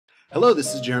Hello,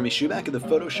 this is Jeremy Schuback of the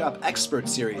Photoshop Expert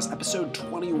Series, episode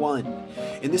 21.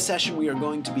 In this session, we are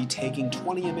going to be taking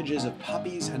 20 images of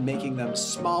puppies and making them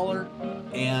smaller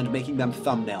and making them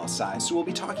thumbnail size. So we'll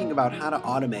be talking about how to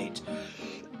automate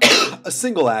a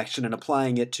single action and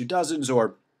applying it to dozens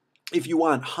or, if you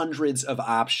want, hundreds of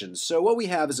options. So what we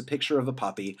have is a picture of a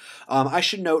puppy. I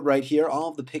should note right here, all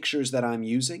of the pictures that I'm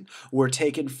using were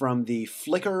taken from the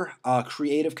Flickr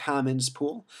Creative Commons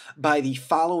pool by the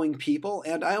following people,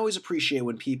 and I always appreciate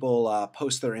when people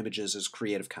post their images as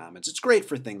Creative Commons. It's great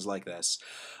for things like this.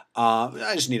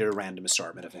 I just needed a random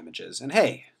assortment of images, and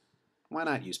hey, why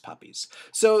not use puppies?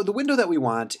 So the window that we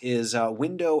want is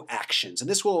window actions, and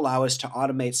this will allow us to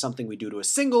automate something we do to a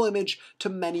single image to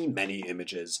many, many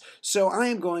images. So I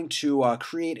am going to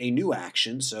create a new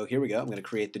action. So here we go. I'm going to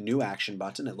create the new action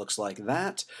button. It looks like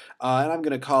that. And I'm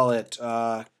going to call it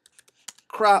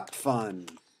crop fun.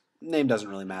 Name doesn't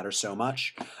really matter so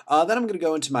much. Then I'm going to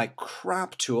go into my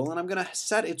crop tool, and I'm going to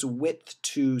set its width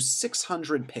to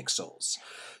 600 pixels.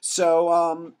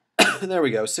 So there we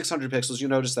go, 600 pixels.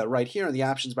 You'll notice that right here in the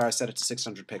options bar I set it to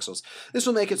 600 pixels. This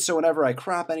will make it so whenever I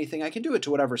crop anything, I can do it to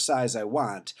whatever size I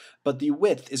want, but the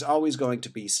width is always going to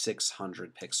be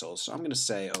 600 pixels. So I'm going to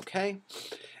say OK,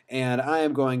 and I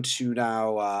am going to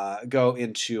now go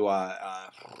into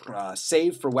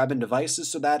save for web and devices.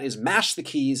 So that is mash the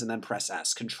keys and then press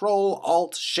S. Control,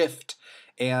 Alt, Shift,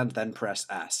 and then press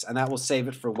S. And that will save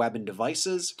it for web and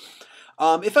devices.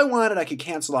 If I wanted, I could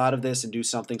cancel out of this and do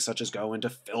something such as go into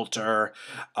filter,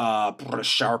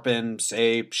 sharpen,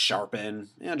 say sharpen,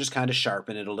 just kind of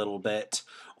sharpen it a little bit.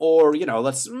 Or,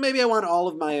 maybe I want all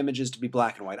of my images to be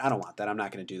black and white. I don't want that. I'm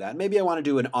not going to do that. Maybe I want to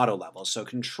do an auto level. So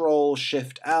Control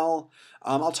Shift L.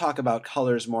 I'll talk about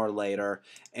colors more later.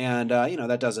 And,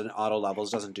 that does an auto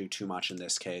levels, doesn't do too much in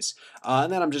this case.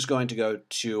 And then I'm just going to go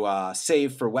to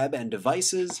save for web and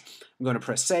devices. I'm going to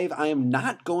press save. I am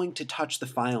not going to touch the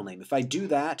file name. If I do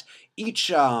that, each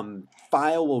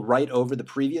file will write over the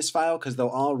previous file because they'll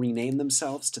all rename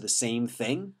themselves to the same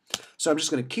thing. So I'm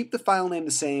just going to keep the file name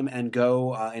the same and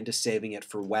go into saving it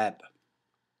for web.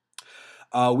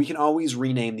 We can always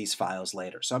rename these files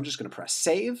later. So I'm just going to press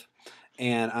save.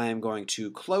 And I am going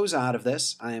to close out of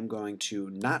this. I am going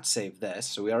to not save this.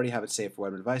 So we already have it saved for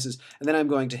web and devices. And then I'm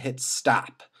going to hit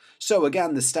stop. So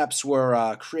again, the steps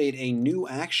were create a new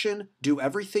action, do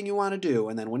everything you want to do,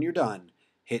 and then when you're done,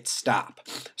 hit stop.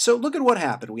 So look at what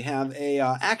happened. We have a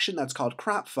action that's called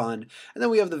crop fun, and then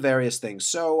we have the various things.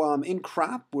 So in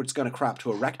crop, it's going to crop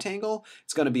to a rectangle.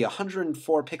 It's going to be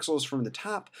 104 pixels from the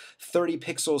top, 30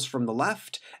 pixels from the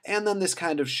left, and then this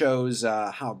kind of shows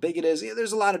how big it is.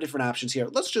 There's a lot of different options here.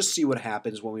 Let's just see what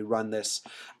happens when we run this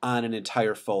on an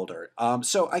entire folder.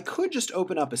 So I could just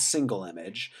open up a single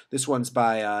image. This one's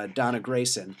by Donna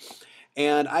Grayson.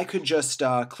 And I could just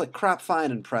click crop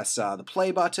fine and press the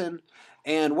play button.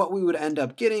 And what we would end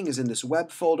up getting is in this web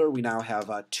folder, we now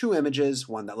have two images,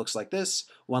 one that looks like this,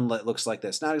 one that looks like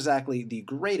this. Not exactly the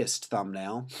greatest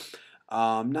thumbnail.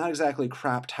 Not exactly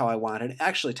cropped how I wanted.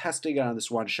 Actually, testing it on this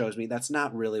one shows me that's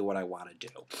not really what I want to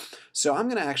do. So I'm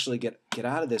going to actually get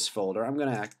out of this folder. I'm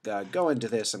going to go into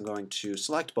this. I'm going to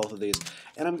select both of these,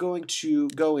 and I'm going to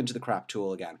go into the crop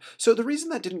tool again. So the reason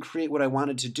that didn't create what I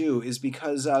wanted to do is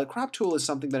because the crop tool is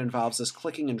something that involves us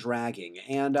clicking and dragging,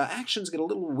 and actions get a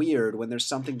little weird when there's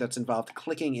something that's involved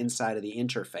clicking inside of the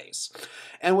interface.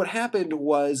 And what happened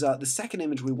was the second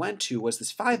image we went to was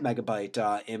this 5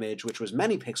 megabyte image, which was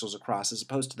many pixels across, as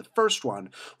opposed to the first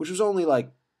one, which was only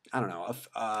like, I don't know,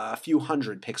 a few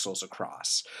hundred pixels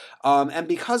across. And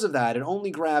because of that, it only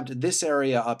grabbed this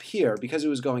area up here because it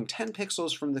was going 10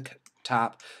 pixels from the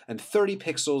top and 30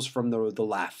 pixels from the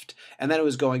left. And then it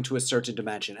was going to a certain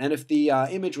dimension. And if the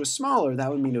image was smaller, that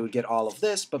would mean it would get all of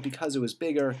this, but because it was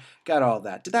bigger, got all of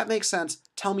that. Did that make sense?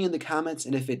 Tell me in the comments,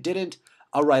 and if it didn't,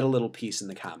 I'll write a little piece in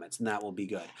the comments, and that will be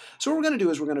good. So what we're going to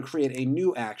do is we're going to create a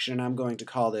new action. I'm going to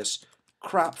call this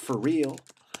crop for real.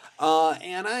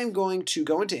 And I'm going to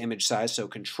go into image size, so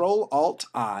Control Alt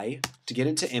I to get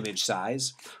into image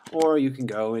size, or you can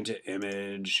go into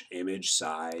image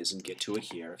size and get to it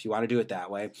here if you want to do it that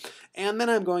way. And then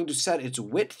I'm going to set its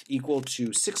width equal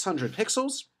to 600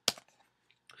 pixels.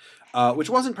 Which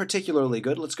wasn't particularly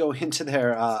good. Let's go into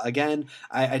there again.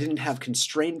 I didn't have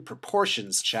constrained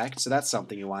proportions checked, so that's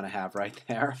something you want to have right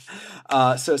there.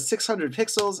 So 600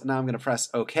 pixels, now I'm going to press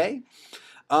OK.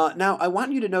 Now I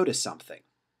want you to notice something.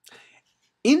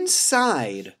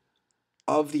 Inside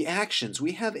of the actions,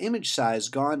 we have image size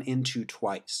gone into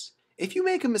twice. If you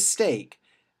make a mistake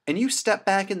and you step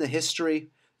back in the history,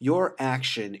 your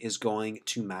action is going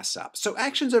to mess up. So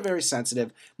actions are very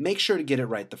sensitive. Make sure to get it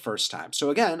right the first time. So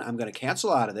again, I'm going to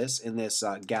cancel out of this in this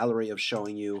gallery of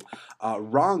showing you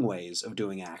wrong ways of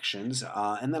doing actions,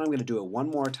 and then I'm going to do it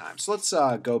one more time. So let's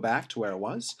go back to where it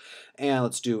was, and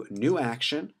let's do new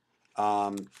action.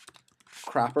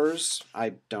 Croppers,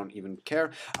 I don't even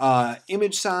care.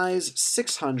 Image size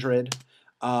 600.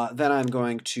 Then I'm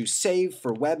going to save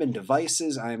for web and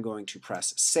devices. I'm going to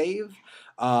press save,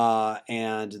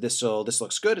 and this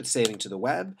looks good. It's saving to the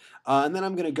web. And then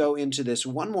I'm going to go into this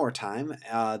one more time.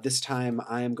 This time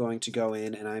I am going to go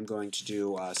in and I'm going to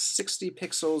do 60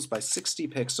 pixels by 60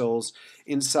 pixels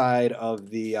inside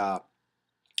of the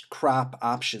crop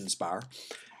options bar.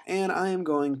 And I am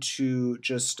going to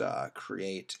just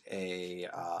create a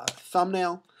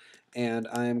thumbnail, and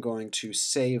I am going to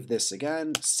save this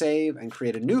again, save, and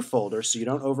create a new folder so you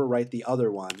don't overwrite the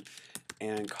other one,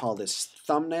 and call this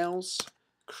thumbnails,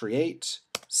 create,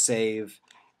 save,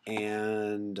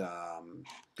 and I'm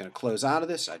going to close out of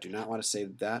this. I do not want to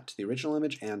save that to the original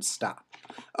image, and stop.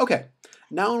 Okay,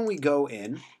 now when we go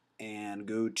in and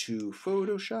go to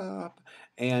Photoshop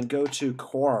and go to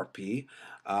Corp,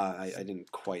 I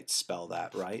didn't quite spell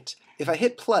that right. If I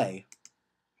hit play,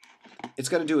 it's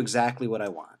going to do exactly what I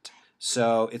want.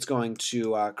 So it's going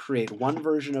to create one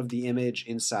version of the image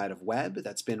inside of web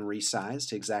that's been resized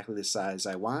to exactly the size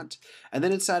I want. And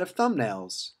then inside of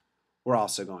thumbnails, we're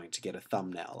also going to get a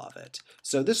thumbnail of it.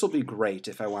 So this will be great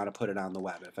if I want to put it on the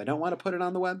web. If I don't want to put it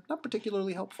on the web, not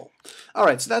particularly helpful. All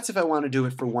right, so that's if I want to do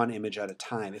it for one image at a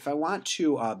time. If I want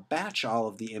to batch all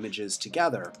of the images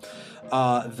together,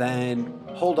 then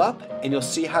hold up and you'll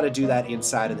see how to do that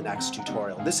inside of the next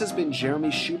tutorial. This has been Jeremy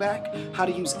Schuback, how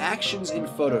to use actions in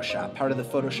Photoshop, part of the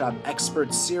Photoshop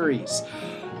Expert series.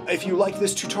 If you like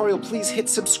this tutorial, please hit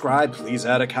subscribe, please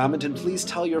add a comment, and please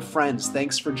tell your friends.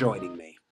 Thanks for joining me.